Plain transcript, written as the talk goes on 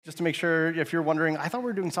Just to make sure, if you're wondering, I thought we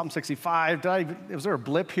were doing Psalm 65. Was there a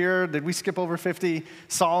blip here? Did we skip over 50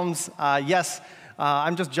 Psalms? Yes.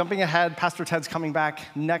 I'm just jumping ahead. Pastor Ted's coming back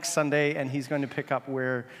next Sunday, and he's going to pick up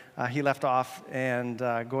where he left off and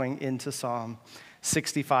going into Psalm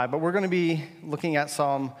 65. But we're going to be looking at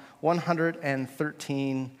Psalm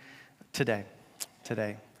 113 today.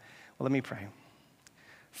 Well, let me pray.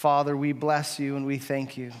 Father, we bless you and we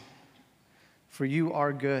thank you, for you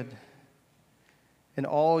are good. In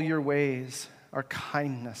all your ways are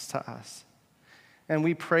kindness to us. And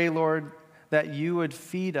we pray, Lord, that you would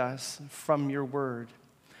feed us from your word.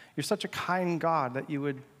 You're such a kind God that you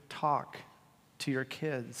would talk to your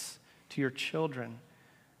kids, to your children,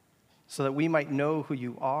 so that we might know who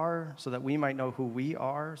you are, so that we might know who we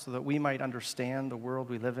are, so that we might understand the world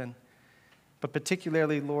we live in. But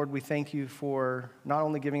particularly, Lord, we thank you for not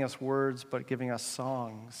only giving us words, but giving us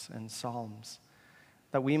songs and psalms,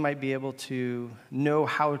 that we might be able to know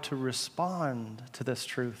how to respond to this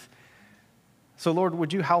truth. So, Lord,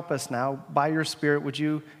 would you help us now? By your Spirit, would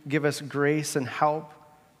you give us grace and help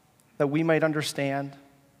that we might understand,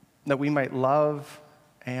 that we might love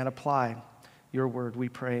and apply your word, we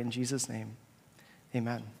pray in Jesus' name.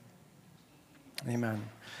 Amen. Amen.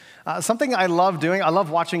 Something I love doing, I love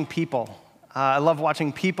watching people. I love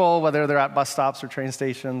watching people, whether they're at bus stops or train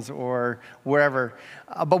stations or wherever.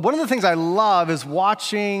 But one of the things I love is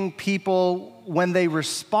watching people when they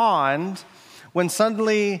respond, when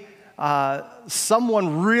suddenly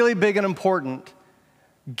someone really big and important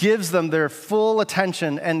gives them their full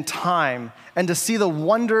attention and time, and to see the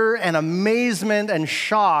wonder and amazement and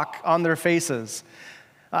shock on their faces.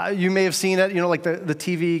 You may have seen it, like the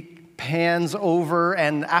TV pans over,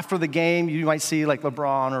 and after the game, you might see like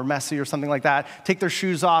LeBron or Messi or something like that, take their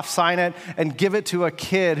shoes off, sign it, and give it to a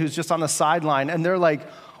kid who's just on the sideline, and they're like,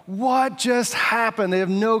 what just happened? They have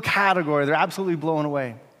no category. They're absolutely blown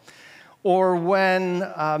away. Or when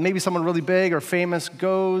maybe someone really big or famous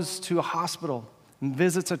goes to a hospital and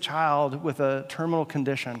visits a child with a terminal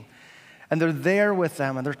condition, and they're there with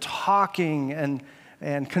them, and they're talking and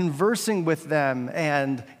conversing with them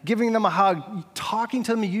and giving them a hug, talking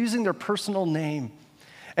to them using their personal name,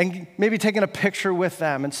 and maybe taking a picture with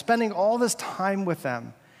them and spending all this time with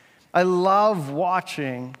them. I love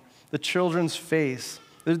watching the children's face.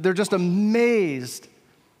 They're just amazed.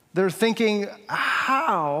 They're thinking,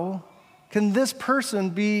 how can this person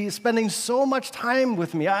be spending so much time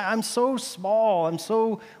with me? I'm so small, I'm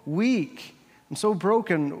so weak, I'm so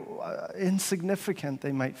broken, insignificant,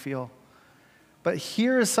 they might feel. But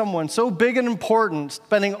here is someone so big and important,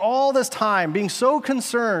 spending all this time, being so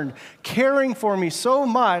concerned, caring for me so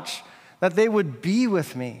much that they would be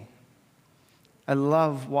with me. I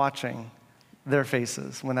love watching their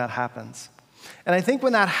faces when that happens. And I think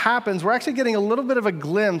when that happens, we're actually getting a little bit of a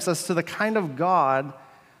glimpse as to the kind of God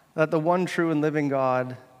that the one true and living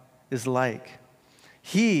God is like.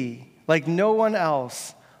 He, like no one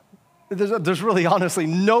else, there's really honestly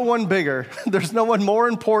no one bigger, there's no one more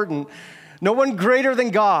important, no one greater than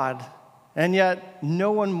God, and yet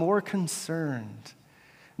no one more concerned,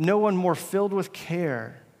 no one more filled with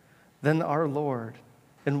care than our Lord,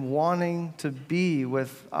 and wanting to be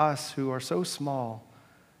with us who are so small,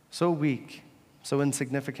 so weak, so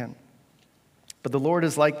insignificant. But the Lord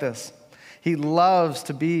is like this. He loves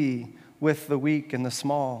to be with the weak and the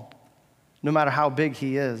small, no matter how big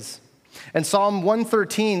he is. And Psalm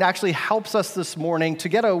 113 actually helps us this morning to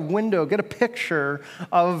get a picture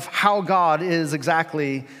of how God is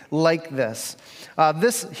exactly like this.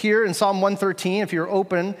 This here in Psalm 113, if you're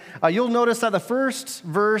open, you'll notice that the first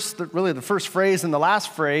verse, really the first phrase and the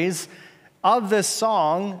last phrase of this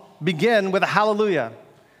song begin with a hallelujah,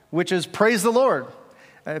 which is praise the Lord.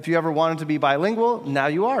 If you ever wanted to be bilingual, now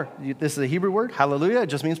you are. This is a Hebrew word, hallelujah. It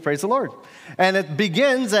just means praise the Lord. And it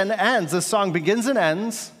begins and ends, this song begins and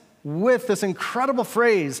ends with this incredible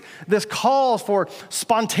phrase, this call for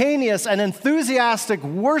spontaneous and enthusiastic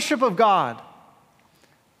worship of God.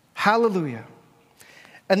 Hallelujah.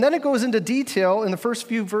 And then it goes into detail in the first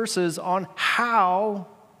few verses on how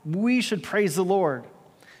we should praise the Lord.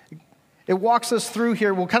 It walks us through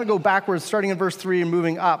here. We'll kind of go backwards, starting in verse 3 and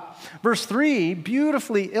moving up. Verse 3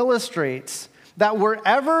 beautifully illustrates that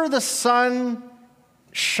wherever the sun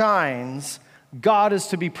shines, God is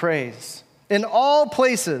to be praised. In all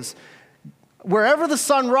places, wherever the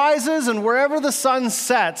sun rises and wherever the sun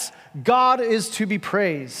sets, God is to be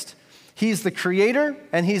praised. He's the creator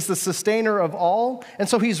and he's the sustainer of all. And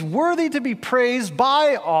so he's worthy to be praised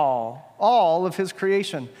by all of his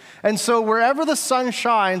creation. And so wherever the sun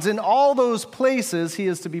shines, in all those places, he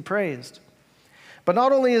is to be praised. But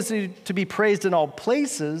not only is he to be praised in all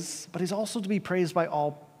places, but he's also to be praised by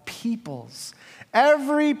all peoples.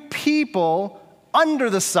 Every people under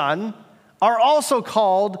the sun are also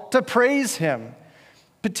called to praise him.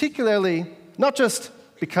 Particularly, not just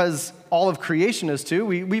because all of creation is too.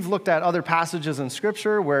 We've looked at other passages in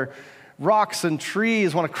Scripture where rocks and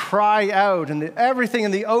trees want to cry out, and everything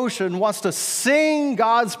in the ocean wants to sing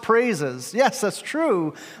God's praises. Yes, that's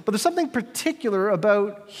true, but there's something particular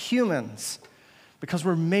about humans because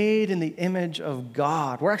we're made in the image of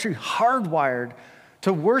God. We're actually hardwired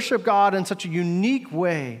to worship God in such a unique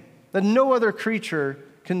way that no other creature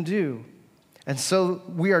can do. And so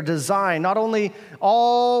we are designed, not only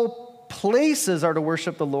all places are to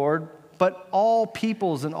worship the Lord, but all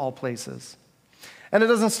peoples in all places. And it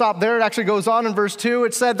doesn't stop there. It actually goes on in verse 2.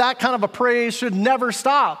 It said that kind of a praise should never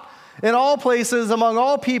stop in all places, among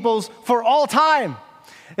all peoples, for all time.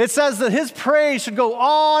 It says that his praise should go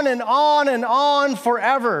on and on and on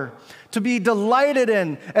forever, to be delighted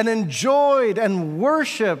in and enjoyed and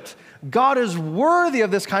worshiped. God is worthy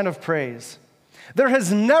of this kind of praise. There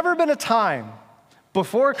has never been a time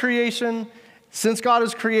before creation, since God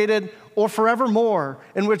has created, or forevermore,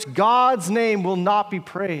 in which God's name will not be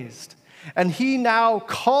praised. And he now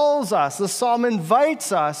calls us, the psalm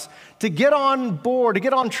invites us to get on board, to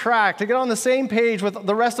get on track, to get on the same page with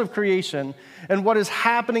the rest of creation and what is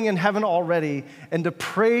happening in heaven already, and to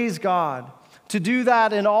praise God, to do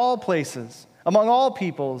that in all places, among all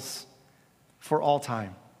peoples, for all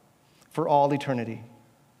time, for all eternity.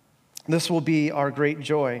 This will be our great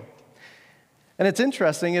joy. And it's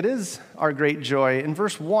interesting, it is our great joy. In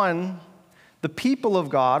verse 1, the people of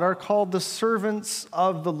God are called the servants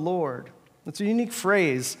of the Lord. It's a unique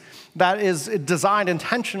phrase that is designed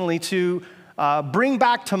intentionally to bring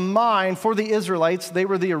back to mind for the Israelites. They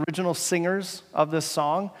were the original singers of this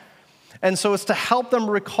song. And so it's to help them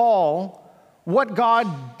recall what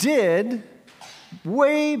God did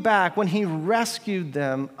way back when he rescued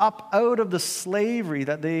them up out of the slavery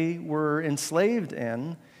that they were enslaved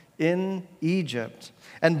in Egypt,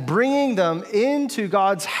 and bringing them into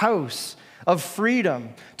God's house of freedom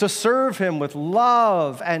to serve him with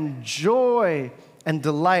love and joy and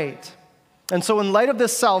delight. And so in light of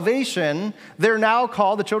this salvation, they're now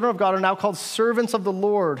called, the children of God are now called servants of the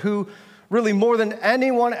Lord, who really more than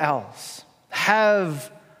anyone else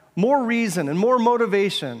have more reason and more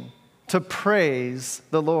motivation to praise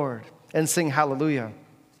the Lord and sing hallelujah.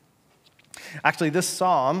 Actually, this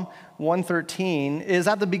Psalm 113 is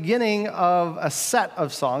at the beginning of a set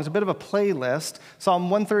of songs, a bit of a playlist, Psalm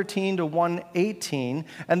 113 to 118,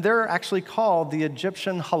 and they're actually called the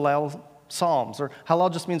Egyptian Hallel Psalms, or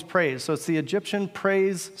Hallel just means praise, so it's the Egyptian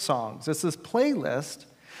praise songs. It's this playlist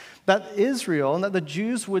that Israel and that the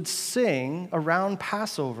Jews would sing around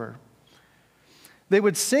Passover. They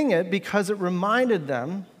would sing it because it reminded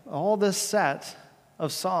them, all this set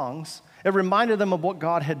of songs, it reminded them of what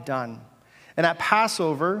God had done. And at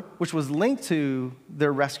Passover, which was linked to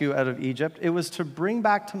their rescue out of Egypt, it was to bring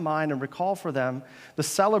back to mind and recall for them the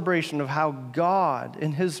celebration of how God,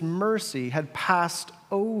 in his mercy, had passed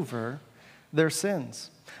over their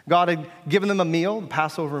sins. God had given them a meal, the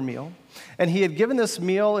Passover meal, and he had given this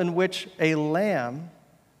meal in which a lamb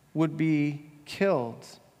would be killed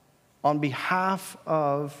on behalf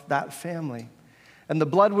of that family. And the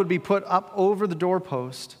blood would be put up over the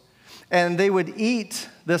doorpost, and they would eat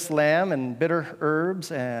this lamb and bitter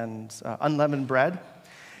herbs and unleavened bread.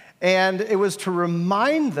 And it was to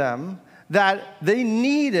remind them that they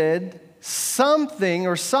needed something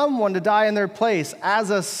or someone to die in their place as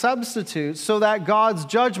a substitute so that God's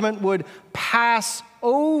judgment would pass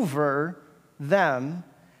over them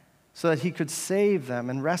so that he could save them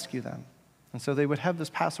and rescue them. And so they would have this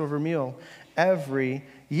Passover meal every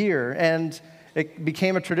year. And it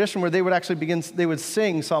became a tradition where they would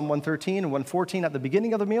sing Psalm 113 and 114 at the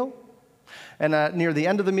beginning of the meal. And near the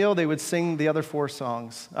end of the meal, they would sing the other four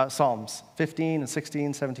songs, Psalms 15 and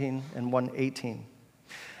 16, 17, and 118.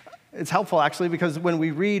 It's helpful, actually, because when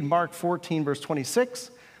we read Mark 14, verse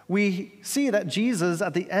 26, we see that Jesus,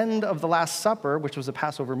 at the end of the Last Supper, which was a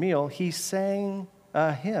Passover meal, he sang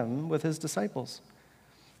a hymn with his disciples.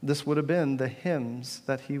 This would have been the hymns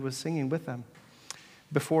that he was singing with them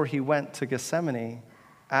before he went to Gethsemane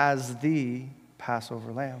as the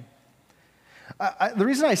Passover lamb. The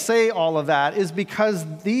reason I say all of that is because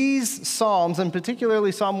these Psalms, and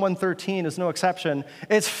particularly Psalm 113 is no exception,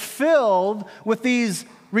 it's filled with these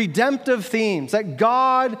redemptive themes that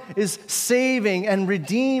God is saving and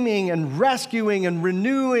redeeming and rescuing and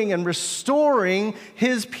renewing and restoring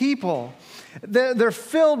his people. They're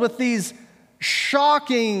filled with these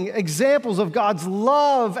shocking examples of God's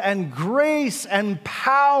love and grace and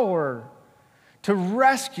power to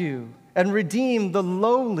rescue and redeem the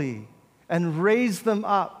lowly and raise them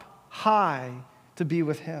up high to be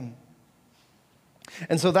with him.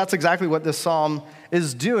 And so that's exactly what this psalm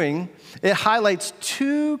is doing. It highlights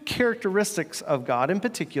two characteristics of God in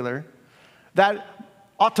particular that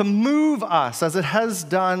ought to move us, as it has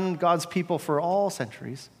done God's people for all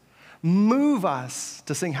centuries, move us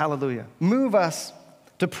to sing hallelujah, move us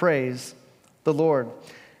to praise the Lord.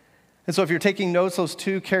 And so if you're taking notes, those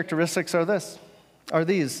two characteristics are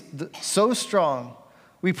these. So strong.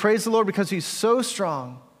 We praise the Lord because he's so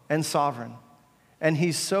strong and sovereign, and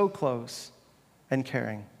he's so close and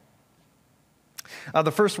caring.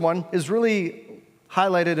 The first one is really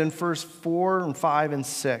highlighted in verse 4 and 5 and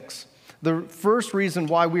 6. The first reason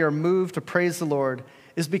why we are moved to praise the Lord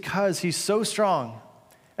is because he's so strong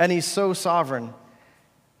and he's so sovereign.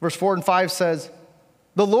 Verse 4 and 5 says,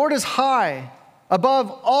 "The Lord is high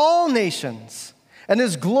above all nations, and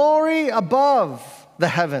his glory above the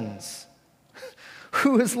heavens.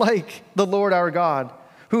 Who is like the Lord our God,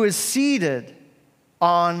 who is seated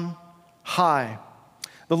on high?"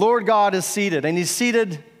 The Lord God is seated, and he's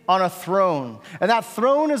seated on a throne. And that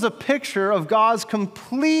throne is a picture of God's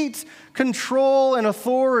complete control and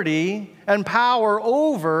authority and power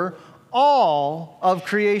over all of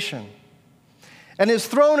creation. And his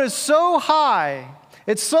throne is so high,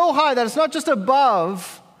 it's so high that it's not just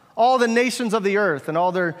above all the nations of the earth and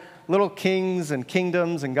all their little kings and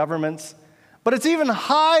kingdoms and governments, but it's even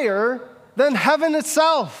higher than heaven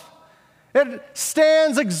itself. It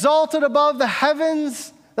stands exalted above the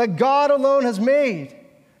heavens that God alone has made.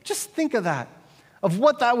 Just think of that, of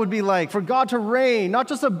what that would be like for God to reign, not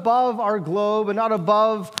just above our globe and not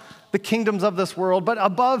above the kingdoms of this world, but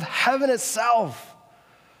above heaven itself.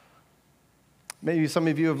 Maybe some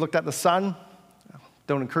of you have looked at the sun.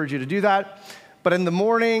 Don't encourage you to do that. But in the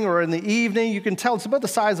morning or in the evening, you can tell it's about the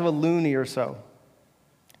size of a loonie or so.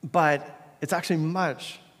 But it's actually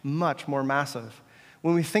much, much more massive.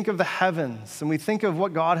 When we think of the heavens and we think of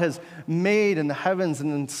what God has made in the heavens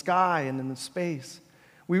and in the sky and in the space,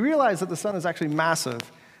 we realize that the sun is actually massive.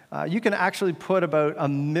 You can actually put about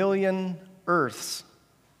 1 million Earths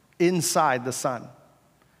inside the sun.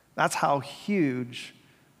 That's how huge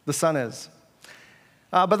the sun is.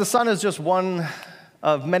 But the sun is just one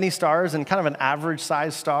of many stars and kind of an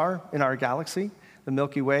average-sized star in our galaxy, the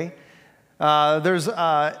Milky Way. There's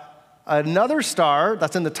another star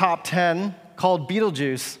that's in the top 10 called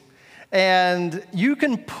Betelgeuse, and you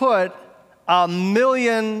can put 1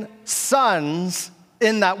 million suns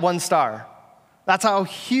in that one star. That's how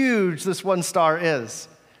huge this one star is.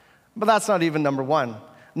 But that's not even number one.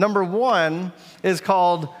 Number one is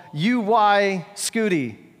called UY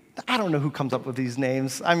Scuti. I don't know who comes up with these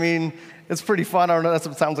names. I mean, it's pretty fun. I don't know,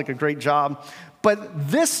 that sounds like a great job. But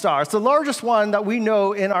this star, it's the largest one that we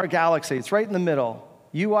know in our galaxy. It's right in the middle,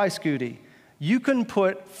 UY Scuti. You can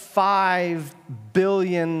put 5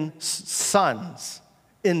 billion suns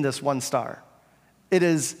in this one star. It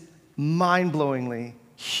is mind-blowingly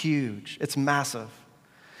huge. It's massive.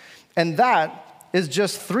 And that is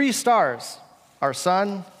just 3 stars, our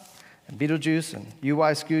sun and Betelgeuse and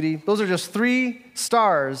UY Scuti. Those are just 3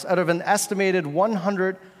 stars out of an estimated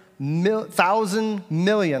 100,000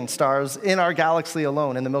 million stars in our galaxy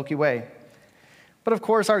alone, in the Milky Way. But of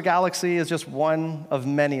course, our galaxy is just one of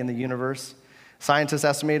many in the universe. Scientists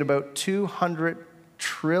estimate about 200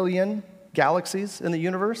 trillion galaxies in the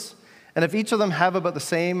universe. And if each of them have about the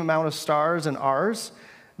same amount of stars as ours,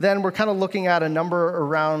 then we're kind of looking at a number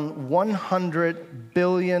around 100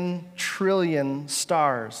 billion trillion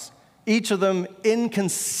stars, each of them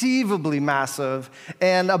inconceivably massive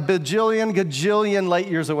and a bajillion, gajillion light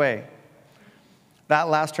years away. That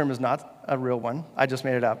last term is not a real one. I just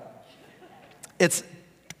made it up. It's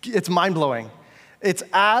mind-blowing. It's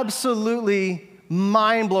absolutely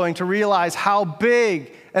mind-blowing to realize how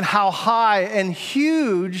big and how high and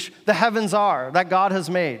huge the heavens are that God has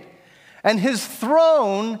made. And his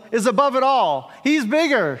throne is above it all. He's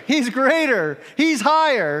bigger, he's greater, he's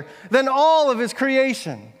higher than all of his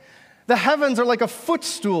creation. The heavens are like a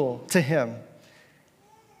footstool to him.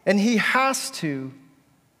 And he has to.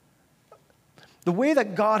 The way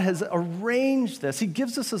that God has arranged this, he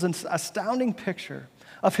gives us an astounding picture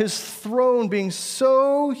of his throne being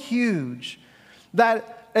so huge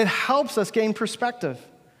that it helps us gain perspective.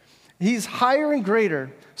 He's higher and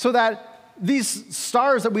greater so that these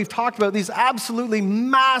stars that we've talked about, these absolutely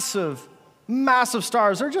massive, massive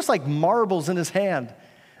stars, they're just like marbles in his hand.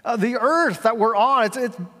 The earth that we're on,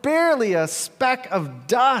 it's barely a speck of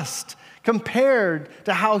dust compared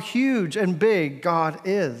to how huge and big God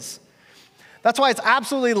is. That's why it's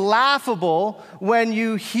absolutely laughable when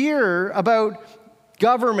you hear about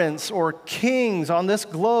governments or kings on this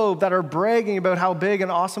globe that are bragging about how big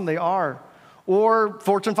and awesome they are, or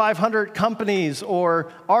Fortune 500 companies,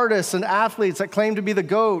 or artists and athletes that claim to be the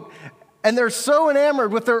GOAT. And they're so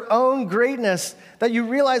enamored with their own greatness that you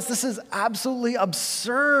realize this is absolutely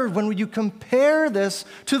absurd when you compare this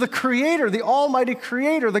to the Creator, the Almighty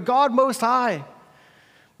Creator, the God Most High.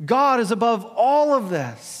 God is above all of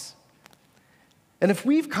this. And if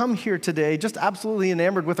we've come here today just absolutely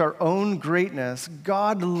enamored with our own greatness,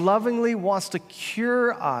 God lovingly wants to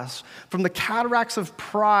cure us from the cataracts of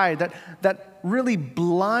pride that really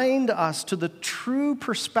blind us to the true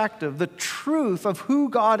perspective, the truth of who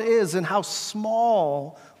God is and how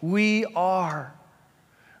small we are.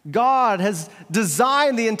 God has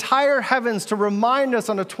designed the entire heavens to remind us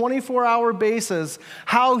on a 24-hour basis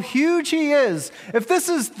how huge He is. If this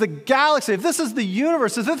is the galaxy, if this is the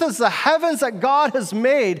universe, if this is the heavens that God has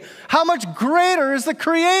made, how much greater is the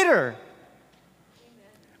Creator?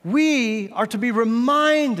 We are to be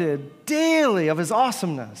reminded daily of His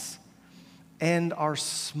awesomeness and our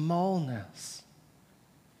smallness.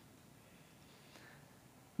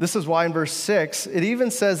 This is why in verse 6, it even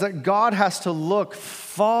says that God has to look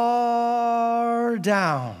far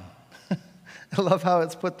down. I love how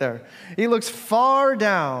it's put there. He looks far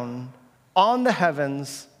down on the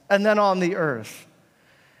heavens and then on the earth.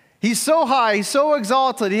 He's so high, he's so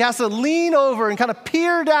exalted, he has to lean over and kind of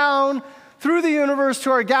peer down through the universe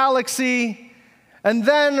to our galaxy, and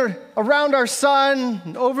then around our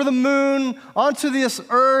sun, over the moon, onto this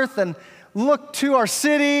earth, and look to our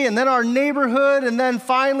city, and then our neighborhood, and then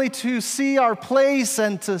finally to see our place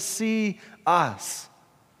and to see us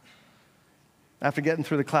after getting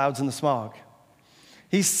through the clouds and the smog.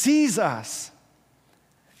 He sees us.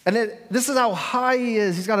 And this is how high He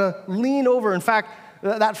is. He's got to lean over. In fact,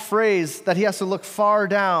 that phrase that He has to look far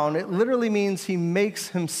down, it literally means He makes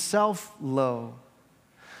Himself low.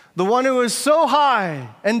 The one who is so high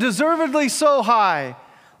and deservedly so high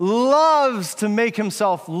loves to make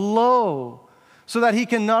Himself low so that He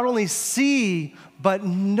can not only see but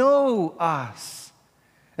know us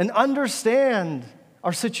and understand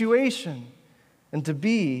our situation and to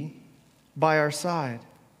be by our side.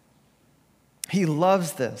 He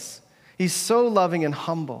loves this. He's so loving and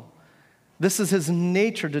humble. This is His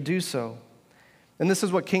nature to do so. And this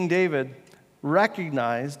is what King David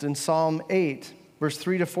recognized in Psalm 8, verse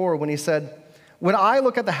 3-4, when he said, "When I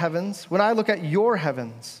look at the heavens, when I look at your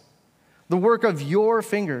heavens, the work of your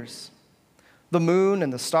fingers, the moon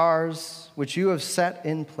and the stars which you have set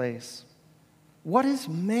in place, what is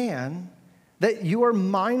man that you are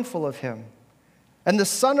mindful of him, and the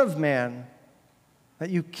Son of Man that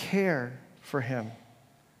you care for him?"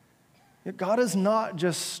 God is not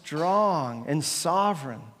just strong and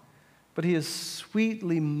sovereign, but He is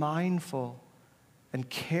sweetly mindful and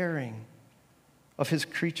caring of His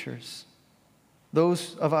creatures.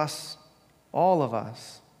 Those of us, all of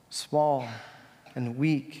us, small and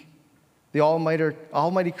weak, the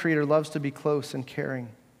Almighty Creator loves to be close and caring.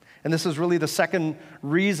 And this is really the second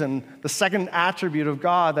reason, the second attribute of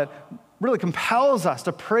God that really compels us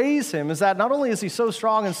to praise Him, is that not only is He so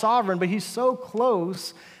strong and sovereign, but He's so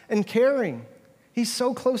close and caring. He's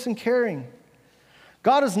so close and caring.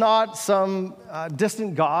 God is not some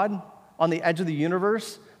distant God on the edge of the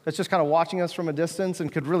universe that's just kind of watching us from a distance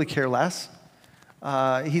and could really care less.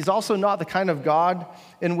 He's also not the kind of God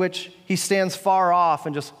in which He stands far off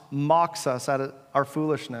and just mocks us at our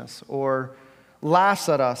foolishness, or laughs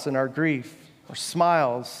at us in our grief, or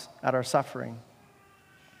smiles at our suffering.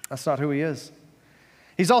 That's not who He is.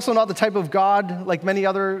 He's also not the type of God, like many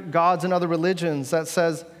other gods in other religions, that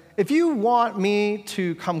says, if you want me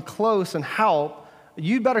to come close and help,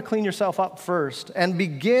 you'd better clean yourself up first and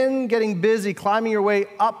begin getting busy climbing your way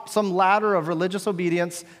up some ladder of religious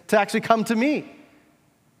obedience to actually come to me,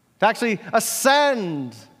 to actually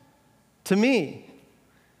ascend to me.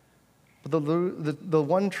 But the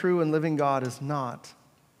one true and living God is not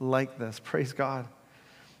like this. Praise God.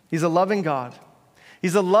 He's a loving God.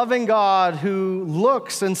 He's a loving God who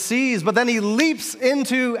looks and sees, but then He leaps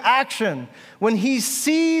into action. When He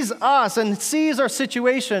sees us and sees our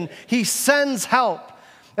situation, He sends help.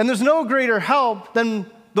 And there's no greater help than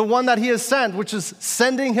the one that He has sent, which is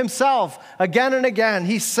sending Himself again and again.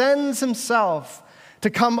 He sends Himself to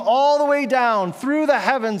come all the way down through the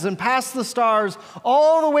heavens and past the stars,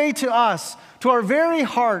 all the way to us, to our very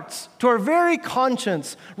hearts, to our very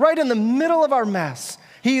conscience, right in the middle of our mess.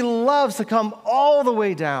 He loves to come all the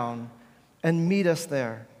way down and meet us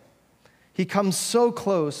there. He comes so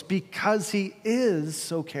close because He is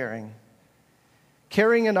so caring.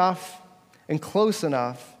 Caring enough and close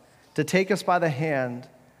enough to take us by the hand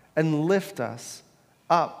and lift us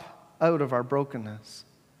up out of our brokenness.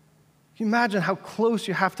 Can you imagine how close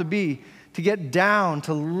you have to be to get down,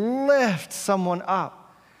 to lift someone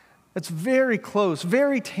up. It's very close,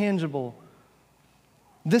 very tangible.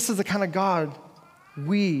 This is the kind of God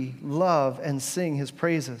we love and sing his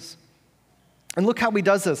praises. And look how he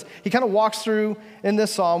does this. He kind of walks through in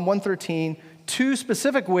this Psalm 113 two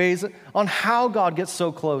specific ways on how God gets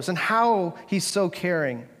so close and how he's so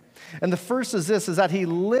caring. And the first is this, is that he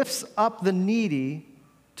lifts up the needy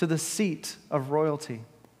to the seat of royalty.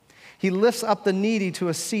 He lifts up the needy to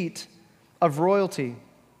a seat of royalty.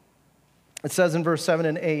 It says in verse 7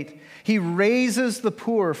 and 8, he raises the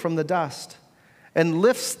poor from the dust and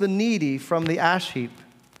lifts the needy from the ash heap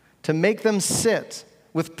to make them sit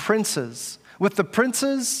with princes, with the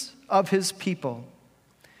princes of his people.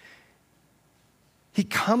 He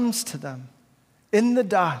comes to them in the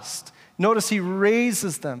dust. Notice he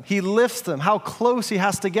raises them. He lifts them. How close he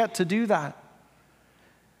has to get to do that.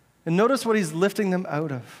 And notice what he's lifting them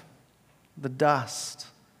out of. The dust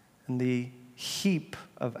and the heap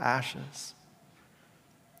of ashes.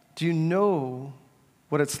 Do you know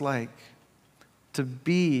what it's like to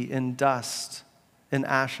be in dust and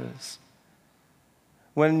ashes?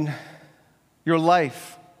 When your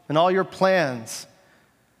life and all your plans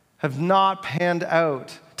have not panned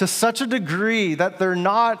out to such a degree that they're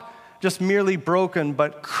not just merely broken,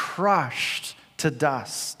 but crushed to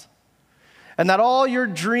dust. And that all your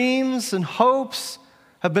dreams and hopes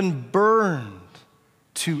have been burned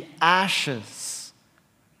to ashes.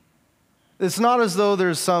 It's not as though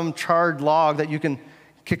there's some charred log that you can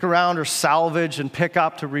kick around or salvage and pick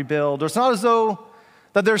up to rebuild. Or it's not as though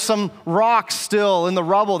that there's some rock still in the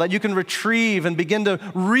rubble that you can retrieve and begin to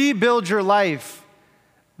rebuild your life.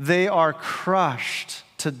 They are crushed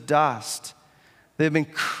to dust. They've been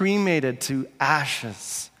cremated to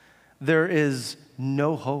ashes. There is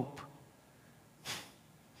no hope.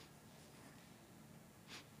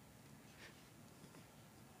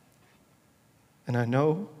 And I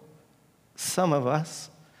know some of us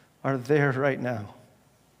are there right now.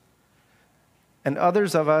 And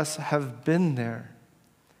others of us have been there.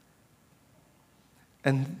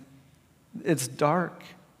 And it's dark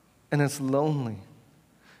and it's lonely.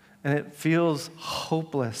 And it feels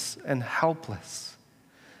hopeless and helpless.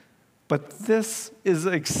 But this is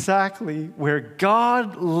exactly where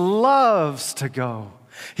God loves to go.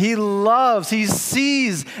 He loves, he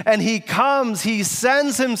sees, and he comes. He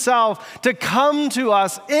sends himself to come to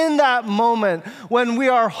us in that moment when we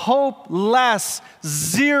are hopeless,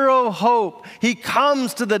 zero hope. He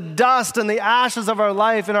comes to the dust and the ashes of our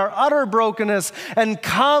life in our utter brokenness and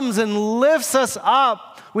comes and lifts us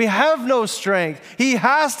up. We have no strength. He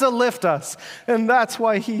has to lift us. And that's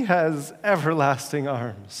why he has everlasting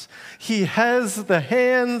arms. He has the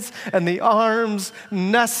hands and the arms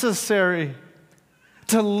necessary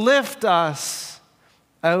to lift us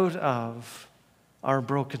out of our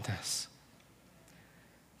brokenness.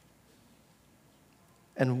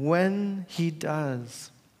 And when he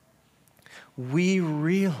does, we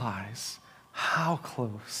realize how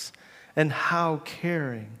close and how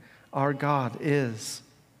caring our God is.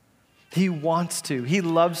 He wants to. He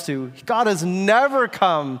loves to. God has never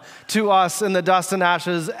come to us in the dust and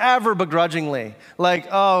ashes ever begrudgingly. Like,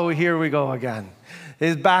 oh, here we go again.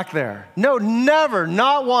 He's back there. No, never.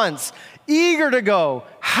 Not once. Eager to go.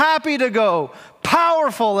 Happy to go.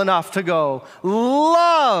 Powerful enough to go.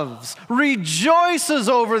 Loves. Rejoices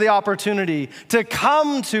over the opportunity to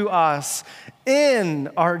come to us in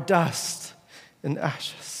our dust and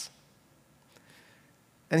ashes.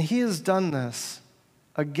 And he has done this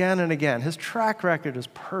again and again. His track record is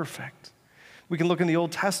perfect. We can look in the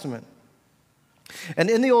Old Testament. And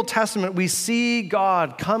in the Old Testament, we see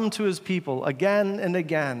God come to his people again and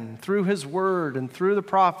again through his word and through the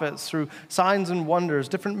prophets, through signs and wonders,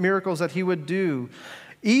 different miracles that he would do,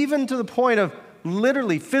 even to the point of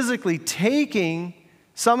literally, physically taking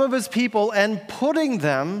some of his people and putting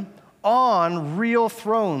them on real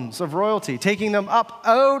thrones of royalty, taking them up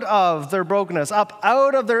out of their brokenness, up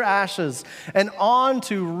out of their ashes, and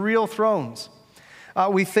onto real thrones.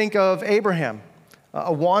 We think of Abraham,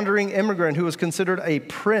 a wandering immigrant who was considered a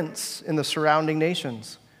prince in the surrounding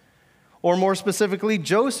nations. Or more specifically,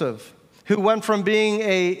 Joseph, who went from being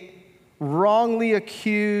a wrongly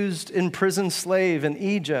accused imprisoned slave in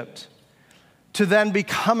Egypt to then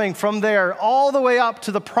becoming from there all the way up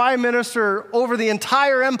to the prime minister over the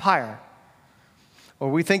entire empire. Or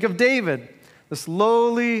we think of David, this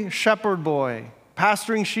lowly shepherd boy,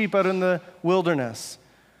 pasturing sheep out in the wilderness,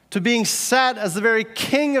 to being set as the very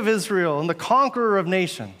king of Israel and the conqueror of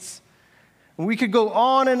nations. We could go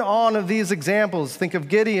on and on of these examples. Think of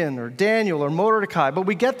Gideon or Daniel or Mordecai. But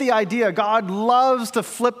we get the idea. God loves to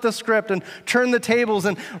flip the script and turn the tables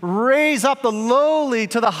and raise up the lowly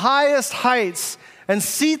to the highest heights and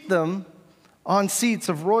seat them on seats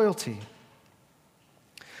of royalty.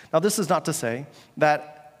 Now, this is not to say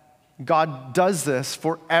that God does this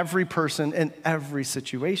for every person in every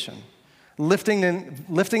situation, lifting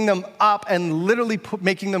them up and literally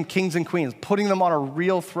making them kings and queens, putting them on a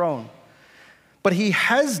real throne. But he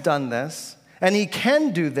has done this, and he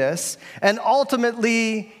can do this, and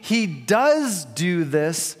ultimately he does do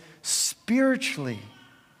this spiritually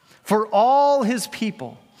for all his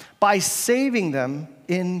people by saving them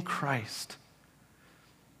in Christ.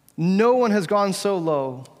 No one has gone so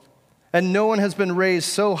low, and no one has been raised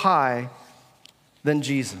so high than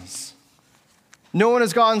Jesus. No one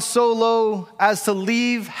has gone so low as to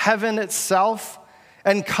leave heaven itself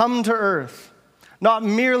and come to earth, not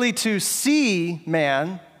merely to see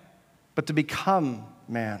man, but to become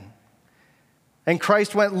man. And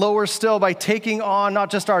Christ went lower still by taking on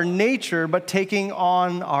not just our nature, but taking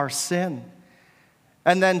on our sin.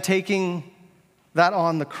 And then taking that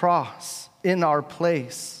on the cross in our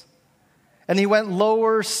place. And he went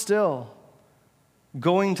lower still,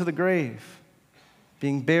 going to the grave,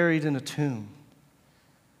 being buried in a tomb.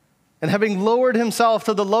 And having lowered himself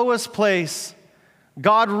to the lowest place,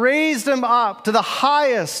 God raised him up to the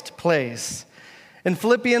highest place. In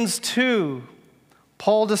Philippians 2,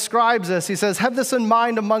 Paul describes this. He says, "Have this in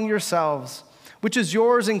mind among yourselves, which is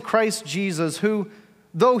yours in Christ Jesus, who,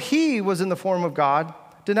 though he was in the form of God,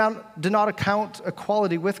 did not account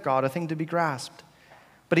equality with God a thing to be grasped.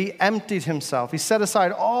 But he emptied himself. He set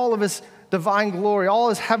aside all of his divine glory, all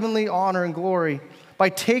his heavenly honor and glory, by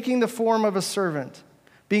taking the form of a servant,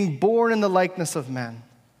 being born in the likeness of men.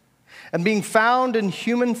 And being found in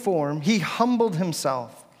human form, he humbled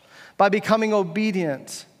himself by becoming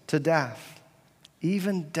obedient to death,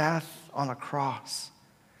 even death on a cross.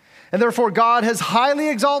 And therefore God has highly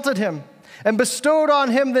exalted him and bestowed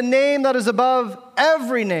on him the name that is above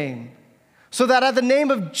every name, so that at the name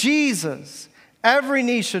of Jesus, every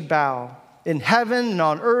knee should bow in heaven and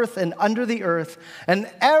on earth and under the earth, and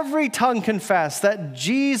every tongue confess that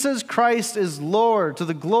Jesus Christ is Lord, to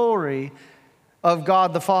the glory of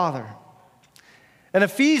God the Father." In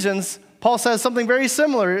Ephesians, Paul says something very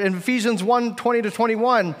similar. In Ephesians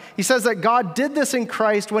 1:20-21, he says that God did this in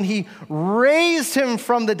Christ when he raised him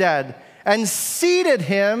from the dead and seated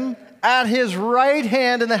him at his right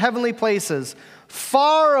hand in the heavenly places,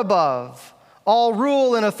 far above all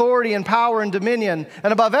rule and authority and power and dominion,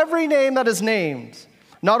 and above every name that is named,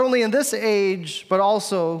 not only in this age, but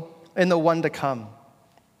also in the one to come.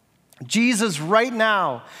 Jesus right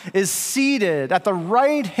now is seated at the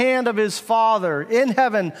right hand of his Father in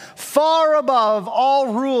heaven, far above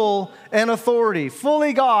all rule and authority,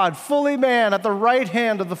 fully God, fully man, at the right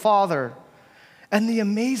hand of the Father. And the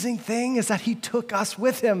amazing thing is that he took us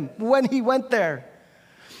with him when he went there.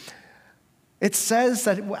 It says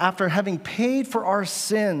that after having paid for our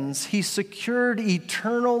sins, he secured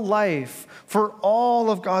eternal life for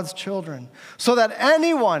all of God's children, so that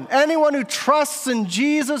anyone who trusts in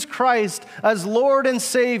Jesus Christ as Lord and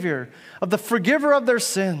Savior, of the forgiver of their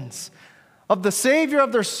sins, of the Savior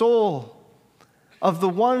of their soul, of the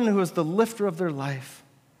one who is the lifter of their life,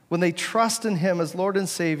 when they trust in him as Lord and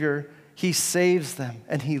Savior, he saves them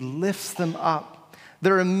and he lifts them up.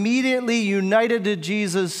 They're immediately united to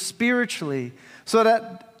Jesus spiritually, so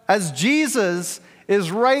that as Jesus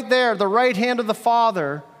is right there, the right hand of the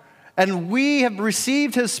Father, and we have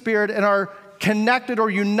received his Spirit and are connected or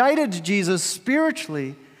united to Jesus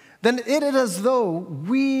spiritually, then it is as though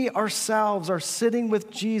we ourselves are sitting with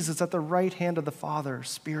Jesus at the right hand of the Father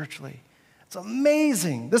spiritually. It's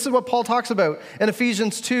amazing. This is what Paul talks about in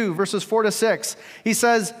Ephesians 2, verses 4-6. He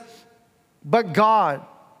says, "But God,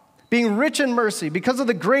 being rich in mercy, because of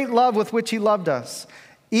the great love with which he loved us,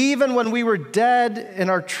 even when we were dead in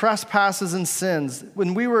our trespasses and sins,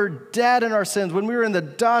 when we were dead in our sins, when we were in the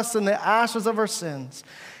dust and the ashes of our sins,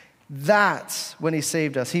 that's when he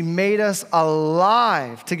saved us. He made us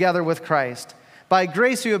alive together with Christ. By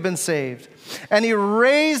grace you have been saved. And he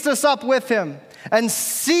raised us up with him and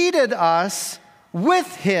seated us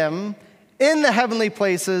with him in the heavenly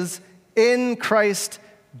places in Christ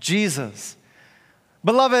Jesus."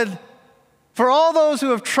 Beloved, for all those who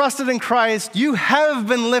have trusted in Christ, you have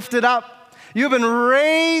been lifted up. You've been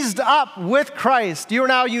raised up with Christ. You are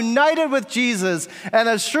now united with Jesus. And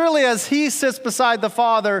as surely as he sits beside the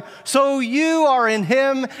Father, so you are in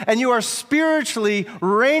him, and you are spiritually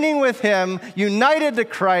reigning with him, united to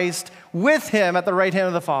Christ, with him at the right hand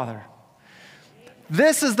of the Father.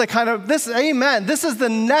 This is the kind of, amen, this is the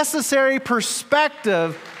necessary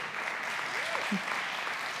perspective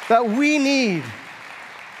that we need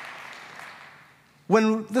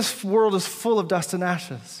when this world is full of dust and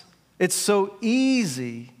ashes. It's so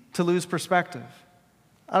easy to lose perspective.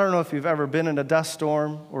 I don't know if you've ever been in a dust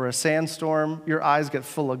storm or a sandstorm. Your eyes get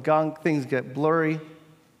full of gunk, things get blurry.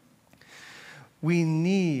 We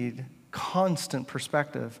need constant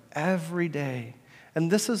perspective every day. And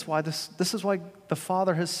this is why the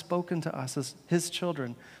Father has spoken to us as his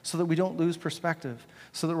children, so that we don't lose perspective,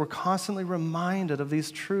 so that we're constantly reminded of these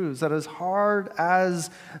truths, that as hard as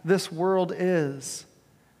this world is,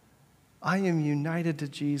 I am united to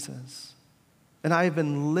Jesus, and I have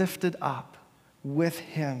been lifted up with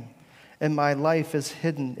him, and my life is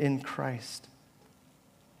hidden in Christ.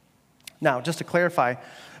 Now, just to clarify,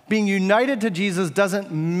 being united to Jesus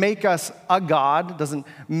doesn't make us a God, doesn't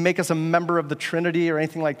make us a member of the Trinity or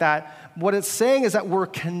anything like that. What it's saying is that we're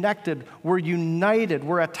connected, we're united,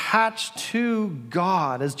 we're attached to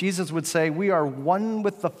God. As Jesus would say, we are one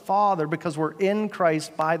with the Father because we're in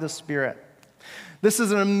Christ by the Spirit. This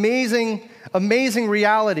is an amazing, amazing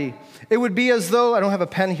reality. It would be as though, I don't have a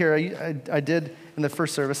pen here, I did in the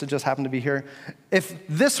first service, it just happened to be here. If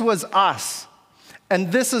this was us, and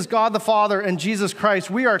this is God the Father and Jesus Christ,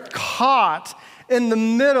 we are caught in the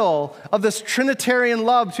middle of this Trinitarian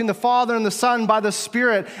love between the Father and the Son by the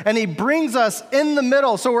Spirit, and he brings us in the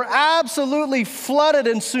middle. So we're absolutely flooded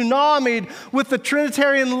and tsunamied with the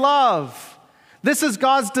Trinitarian love. This is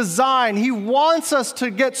God's design. He wants us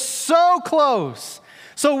to get so close.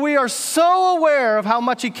 So we are so aware of how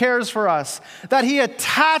much he cares for us that he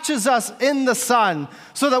attaches us in the Son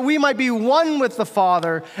so that we might be one with the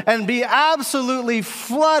Father and be absolutely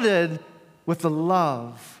flooded with the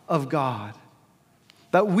love of God.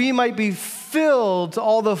 That we might be filled to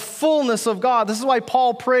all the fullness of God. This is why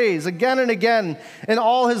Paul prays again and again in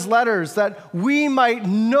all his letters, that we might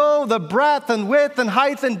know the breadth and width and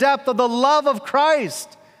height and depth of the love of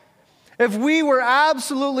Christ. If we were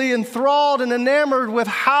absolutely enthralled and enamored with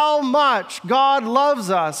how much God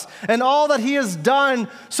loves us and all that he has done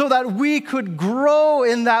so that we could grow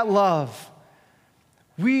in that love,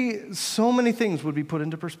 so many things would be put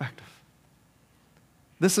into perspective.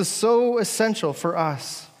 This is so essential for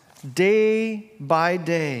us, day by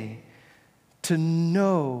day, to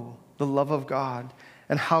know the love of God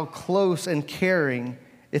and how close and caring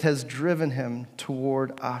it has driven him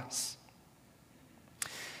toward us.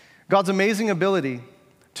 God's amazing ability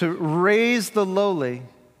to raise the lowly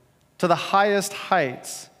to the highest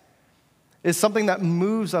heights is something that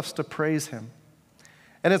moves us to praise him.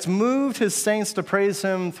 And it's moved his saints to praise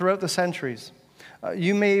him throughout the centuries.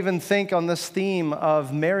 You may even think on this theme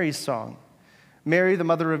of Mary's song, Mary, the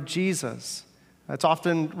mother of Jesus. It's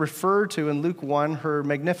often referred to in Luke 1, her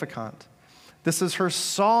Magnificat. This is her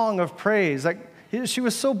song of praise. Like, she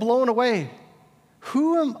was so blown away.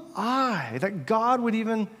 Who am I that God would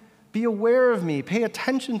even be aware of me, pay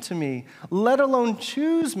attention to me, let alone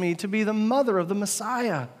choose me to be the mother of the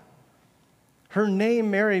Messiah? Her name,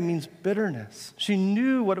 Mary, means bitterness. She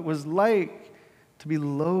knew what it was like to be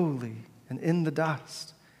lowly and in the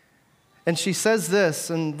dust. And she says this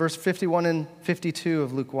in verse 51 and 52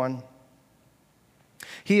 of Luke 1.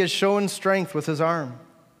 He has shown strength with his arm.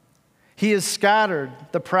 He has scattered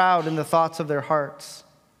the proud in the thoughts of their hearts.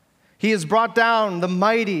 He has brought down the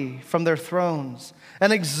mighty from their thrones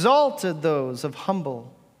and exalted those of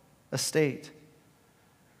humble estate.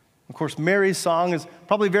 Of course, Mary's song is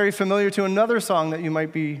probably very familiar to another song that you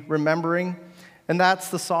might be remembering, and that's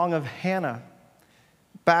the song of Hannah.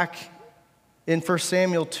 Back in 1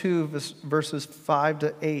 Samuel 2, verses 5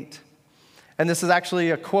 to 8. And this is actually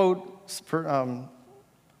a quote for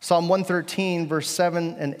Psalm 113, verse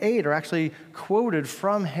 7 and 8 are actually quoted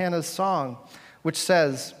from Hannah's song, which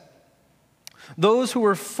says, "Those who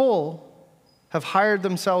were full have hired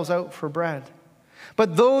themselves out for bread,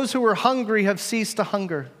 but those who were hungry have ceased to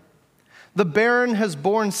hunger. The barren has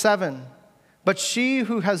borne 7, but she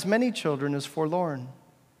who has many children is forlorn.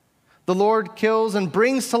 The Lord kills and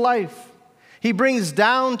brings to life. He brings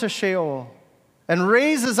down to Sheol and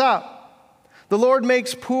raises up. The Lord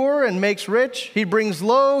makes poor and makes rich. He brings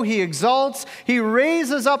low, he exalts. He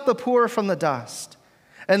raises up the poor from the dust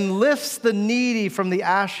and lifts the needy from the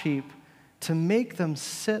ash heap to make them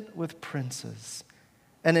sit with princes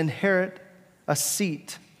and inherit a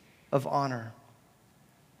seat of honor."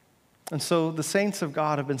 And so the saints of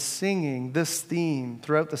God have been singing this theme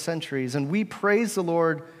throughout the centuries, and we praise the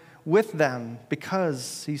Lord with them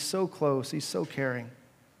because he's so close, he's so caring.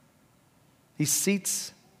 He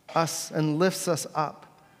seats us and lifts us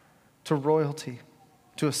up to royalty,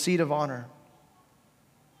 to a seat of honor.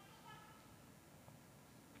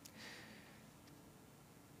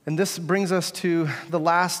 And this brings us to the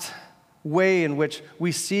last way in which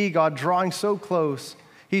we see God drawing so close.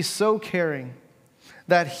 He's so caring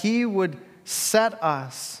that he would set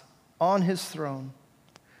us on his throne.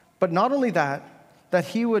 But not only that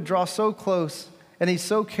he would draw so close, and he's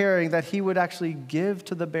so caring that he would actually give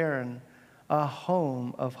to the barren a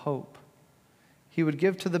home of hope. He would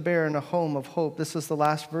give to the barren a home of hope. This is the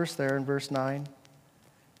last verse there in verse 9.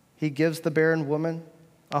 He gives the barren woman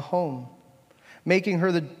a home, making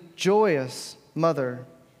her the joyous mother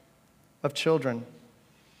of children.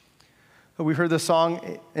 We heard this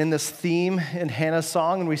song in this theme in Hannah's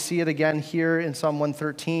song, and we see it again here in Psalm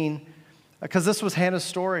 113, because this was Hannah's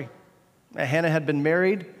story. Hannah had been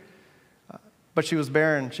married, but she was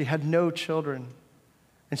barren. She had no children.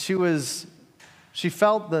 And she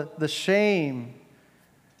felt the shame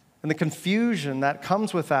and the confusion that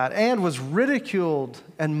comes with that, and was ridiculed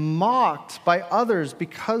and mocked by others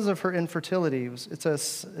because of her infertility. It's a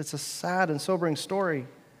sad and sobering story.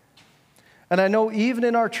 And I know even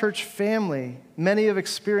in our church family, many have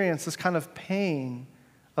experienced this kind of pain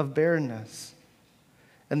of barrenness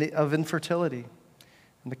and of infertility,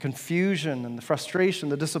 and the confusion and the frustration,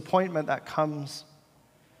 the disappointment that comes,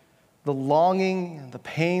 the longing and the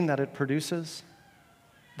pain that it produces,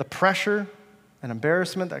 the pressure and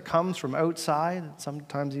embarrassment that comes from outside,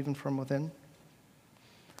 sometimes even from within.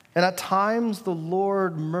 And at times, the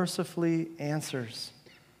Lord mercifully answers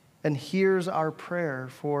and hears our prayer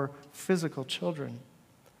for physical children.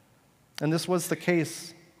 And this was the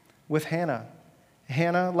case with Hannah.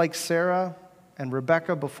 Hannah, like Sarah and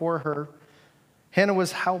Rebekah before her, Hannah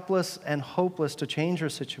was helpless and hopeless to change her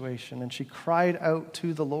situation, and she cried out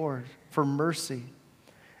to the Lord for mercy.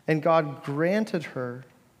 And God granted her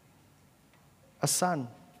a son,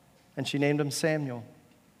 and she named him Samuel.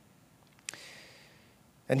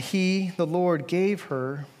 And he, the Lord, gave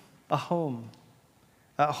her a home.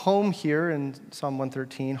 Home here in Psalm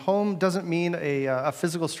 113. Home doesn't mean a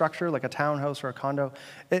physical structure like a townhouse or a condo.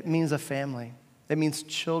 It means a family. It means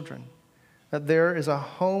children. That there is a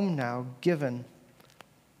home now given.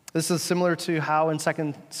 This is similar to how in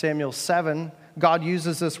 2 Samuel 7, God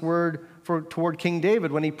uses this word toward King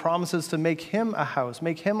David when he promises to make him a house,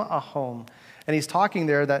 make him a home. And he's talking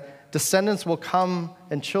there that descendants will come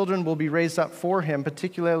and children will be raised up for him,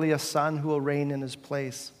 particularly a son who will reign in his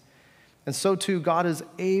place. And so too, God is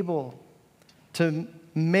able to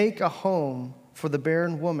make a home for the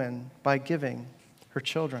barren woman by giving her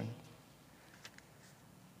children.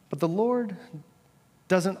 But the Lord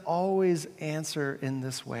doesn't always answer in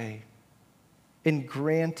this way, in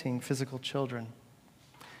granting physical children.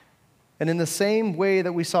 And in the same way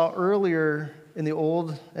that we saw earlier in the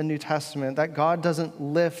Old and New Testament, that God doesn't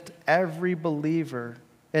lift every believer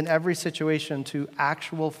in every situation to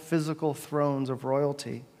actual physical thrones of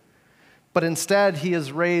royalty, but instead he has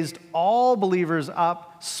raised all believers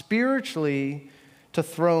up spiritually to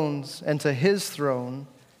thrones and to his throne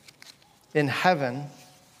in heaven,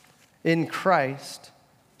 in Christ.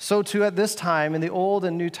 So too at this time in the Old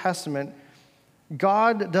and New Testament,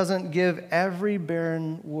 God doesn't give every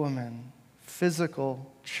barren woman physical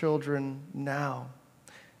children now,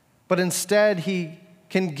 but instead he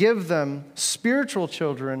can give them spiritual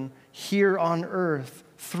children here on earth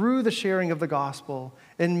through the sharing of the gospel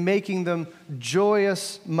and making them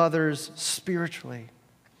joyous mothers spiritually.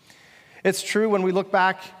 It's true when we look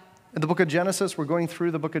back at the book of Genesis, we're going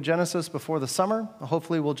through the book of Genesis before the summer.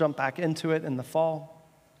 Hopefully we'll jump back into it in the fall.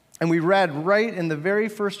 And we read right in the very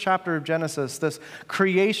first chapter of Genesis this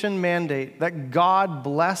creation mandate that God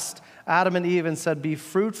blessed Adam and Eve and said, "Be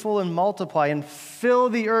fruitful and multiply and fill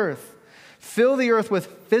the earth. Fill the earth with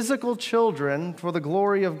physical children for the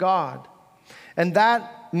glory of God." And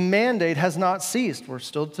that mandate has not ceased. We're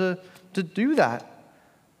still to do that.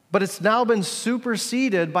 But it's now been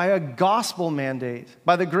superseded by a gospel mandate,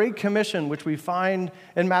 by the Great Commission, which we find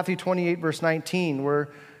in Matthew 28, verse 19, where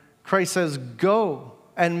Christ says, "Go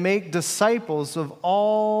and make disciples of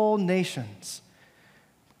all nations.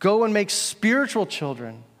 Go and make spiritual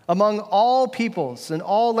children among all peoples and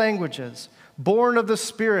all languages, born of the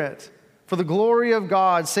Spirit, for the glory of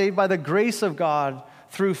God, saved by the grace of God,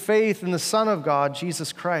 through faith in the Son of God,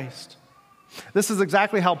 Jesus Christ." This is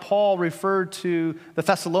exactly how Paul referred to the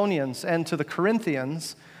Thessalonians and to the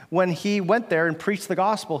Corinthians when he went there and preached the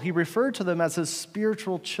gospel. He referred to them as his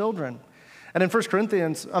spiritual children. And in 1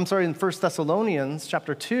 Thessalonians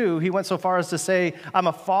chapter 2, he went so far as to say, "I'm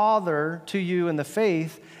a father to you in the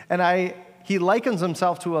faith," and he likens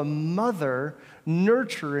himself to a mother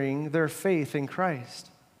nurturing their faith in Christ.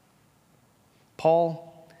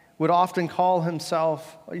 Paul would often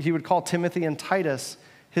he would call Timothy and Titus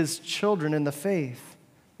his children in the faith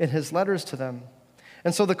in his letters to them.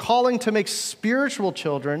 And so the calling to make spiritual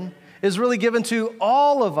children is really given to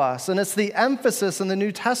all of us, and it's the emphasis in the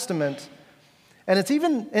New Testament. And it's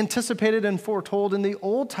even anticipated and foretold in the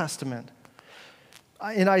Old Testament.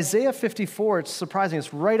 In Isaiah 54, it's surprising,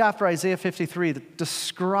 it's right after Isaiah 53,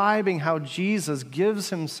 describing how Jesus gives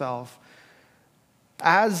himself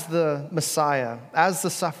as the Messiah, as the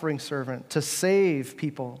suffering servant, to save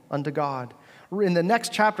people unto God. In the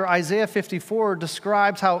next chapter, Isaiah 54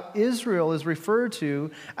 describes how Israel is referred to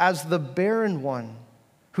as the barren one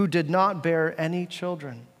who did not bear any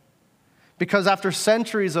children. Because after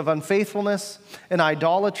centuries of unfaithfulness and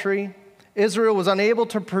idolatry, Israel was unable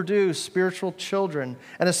to produce spiritual children,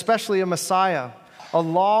 and especially a Messiah, a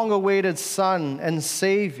long-awaited Son and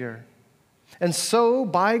Savior. And so,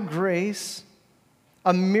 by grace,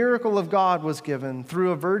 a miracle of God was given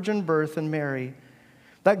through a virgin birth in Mary,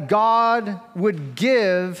 that God would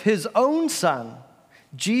give his own Son,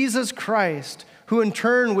 Jesus Christ, who in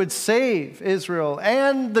turn would save Israel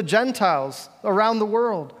and the Gentiles around the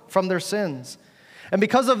world from their sins. And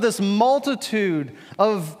because of this multitude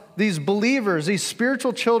of these believers, these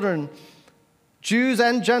spiritual children, Jews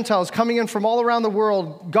and Gentiles coming in from all around the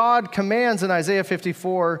world, God commands in Isaiah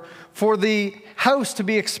 54 for the house to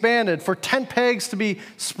be expanded, for tent pegs to be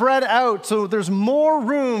spread out, so there's more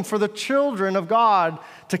room for the children of God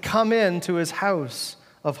to come into his house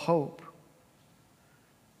of hope.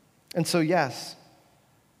 And so, yes,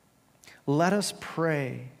 let us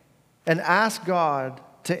pray and ask God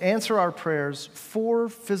to answer our prayers for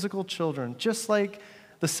physical children, just like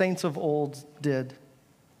the saints of old did.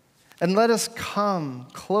 And let us come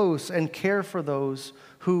close and care for those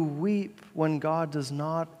who weep when God does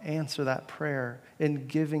not answer that prayer in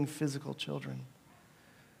giving physical children.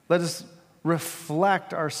 Let us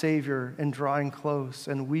reflect our Savior in drawing close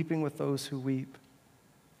and weeping with those who weep.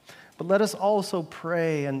 But let us also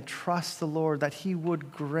pray and trust the Lord that he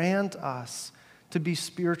would grant us to be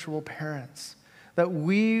spiritual parents, that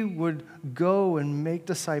we would go and make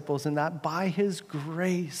disciples, and that by his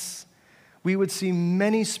grace, we would see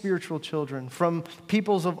many spiritual children from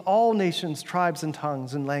peoples of all nations, tribes, and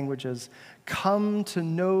tongues and languages come to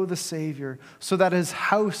know the Savior, so that his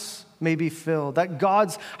house may be filled, that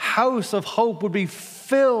God's house of hope would be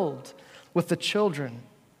filled with the children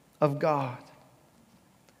of God.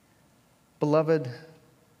 Beloved,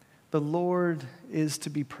 the Lord is to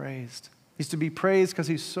be praised. He's to be praised because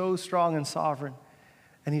he's so strong and sovereign,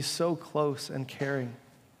 and he's so close and caring.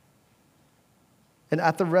 And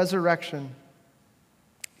at the resurrection,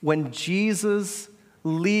 when Jesus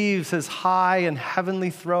leaves his high and heavenly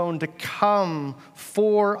throne to come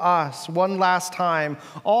for us one last time,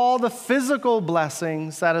 all the physical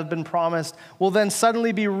blessings that have been promised will then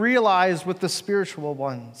suddenly be realized with the spiritual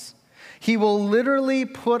ones. He will literally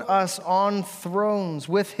put us on thrones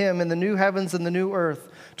with him in the new heavens and the new earth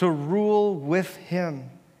to rule with him,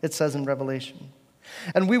 it says in Revelation.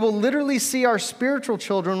 And we will literally see our spiritual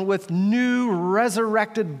children with new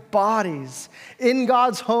resurrected bodies in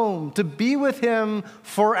God's home to be with him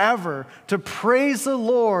forever, to praise the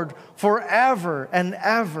Lord forever and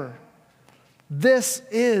ever. This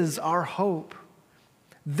is our hope.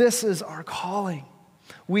 This is our calling.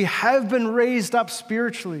 We have been raised up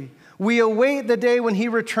spiritually. We await the day when he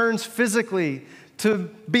returns physically to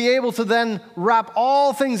be able to then wrap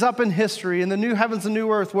all things up in history in the new heavens and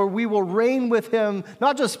new earth, where we will reign with him,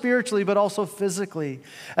 not just spiritually, but also physically.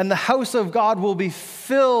 And the house of God will be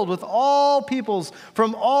filled with all peoples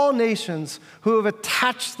from all nations who have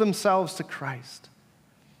attached themselves to Christ.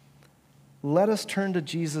 Let us turn to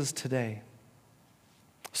Jesus today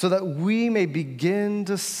so that we may begin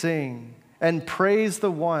to sing and praise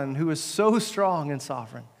the one who is so strong and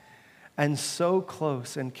sovereign and so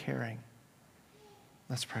close and caring.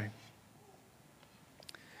 Let's pray.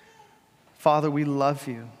 Father, we love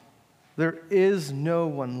you. There is no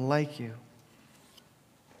one like you.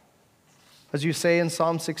 As you say in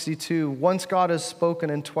Psalm 62, once God has spoken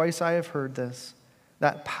and twice I have heard this,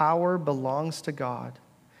 that power belongs to God,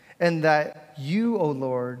 and that you, O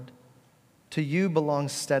Lord, to you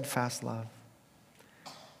belongs steadfast love.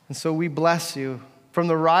 And so we bless you. From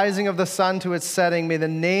the rising of the sun to its setting, may the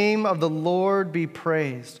name of the Lord be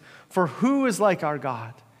praised. For who is like our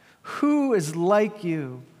God? Who is like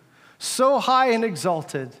you? So high and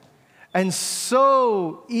exalted, and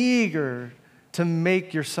so eager to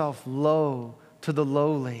make yourself low to the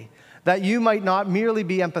lowly, that you might not merely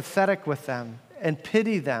be empathetic with them and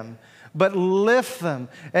pity them, but lift them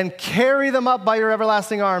and carry them up by your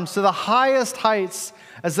everlasting arms to the highest heights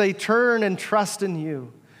as they turn and trust in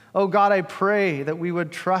you. Oh God, I pray that we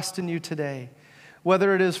would trust in you today,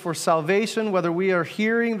 whether it is for salvation, whether we are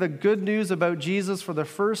hearing the good news about Jesus for the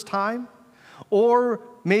first time, Or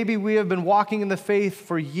maybe we have been walking in the faith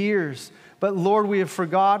for years, but Lord, we have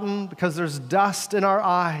forgotten because there's dust in our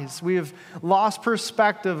eyes. We have lost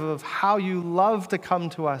perspective of how you love to come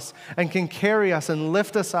to us and can carry us and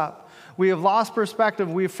lift us up. We have lost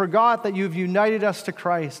perspective. We forgot that you've united us to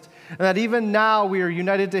Christ, and that even now we are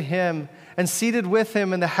united to him and seated with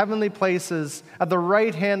him in the heavenly places at the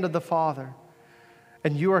right hand of the Father.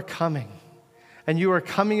 And you are coming, and you are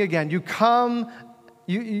coming again. You come,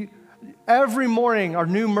 every morning are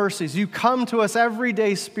new mercies. You come to us every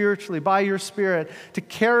day spiritually by your Spirit to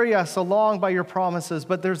carry us along by your promises.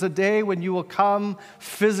 But there's a day when you will come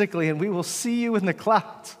physically, and we will see you in the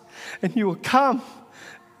clouds, and you will come,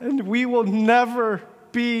 and we will never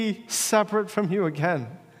be separate from you again.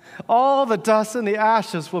 All the dust and the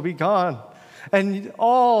ashes will be gone, and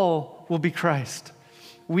all will be Christ.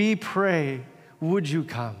 We pray, would you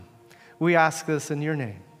come? We ask this in your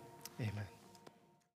name.